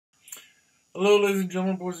Hello, ladies and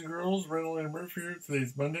gentlemen, boys and girls. Randall and Murph here.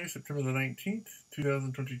 Today's Monday, September the 19th,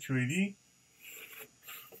 2022 AD.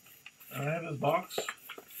 I have this box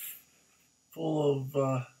full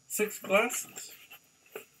of 6 glasses.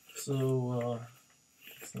 So,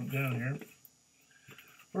 let's them down here.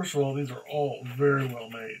 First of all, these are all very well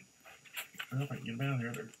made. I don't know if I can get them out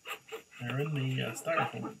here. They're in the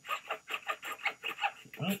styrofoam.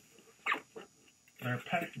 Well, they're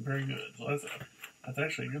packed very good. So that's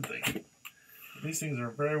actually a good thing. These things are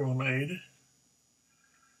very well made.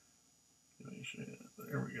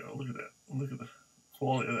 There we go. Look at that. Look at the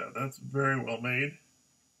quality of that. That's very well made.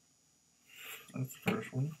 That's the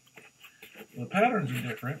first one. The patterns are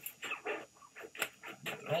different.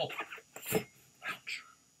 They're all, ouch.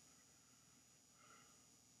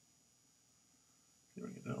 Let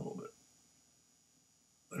me get that a little bit.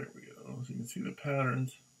 There we go. So you can see the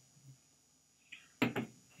patterns.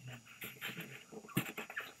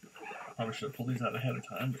 Probably should have pulled these out ahead of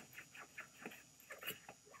time.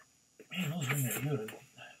 But man, those rings are good.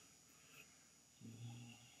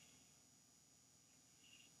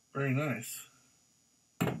 Very nice.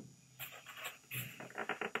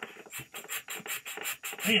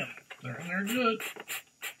 Man, they're in there good.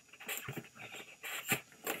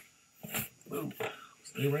 Whoa,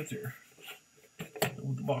 stay right there.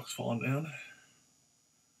 With the box falling down.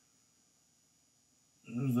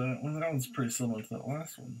 There's that one. That one's pretty similar to that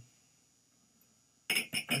last one.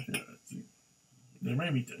 There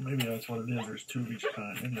maybe that's what it is. There's 2 of each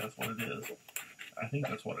kind. Maybe that's what it is. I think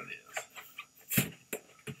that's what it is.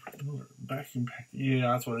 Vacuum packed.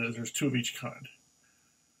 Yeah, that's what it is. There's 2 of each kind.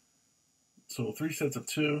 So 3 sets of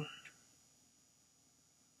 2.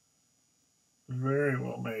 Very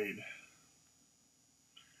well made.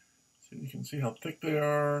 So you can see how thick they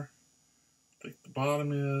are. How thick the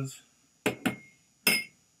bottom is.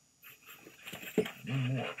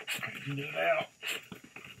 One more. I can get it out.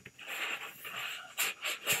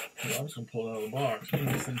 Well, I'm just gonna pull it out of the box.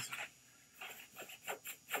 These things,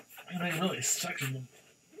 man, they really suction them.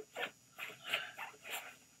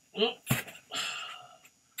 Well,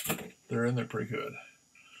 they're in there pretty good,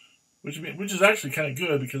 which is actually kind of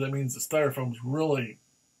good because that means the styrofoam's really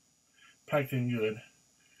packed in good.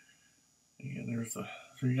 And there's so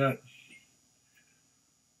you got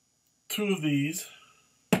 2 of these.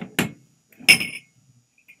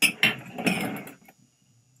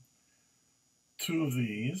 2 of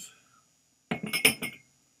these.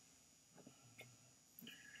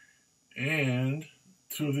 And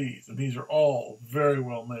 2 of these. And these are all very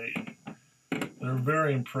well made. They're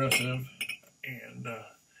very impressive and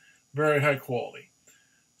very high quality.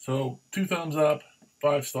 So 2 thumbs up,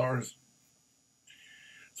 5 stars.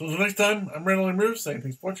 So until next time, I'm Randall and Murph saying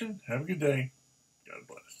thanks for watching. Have a good day.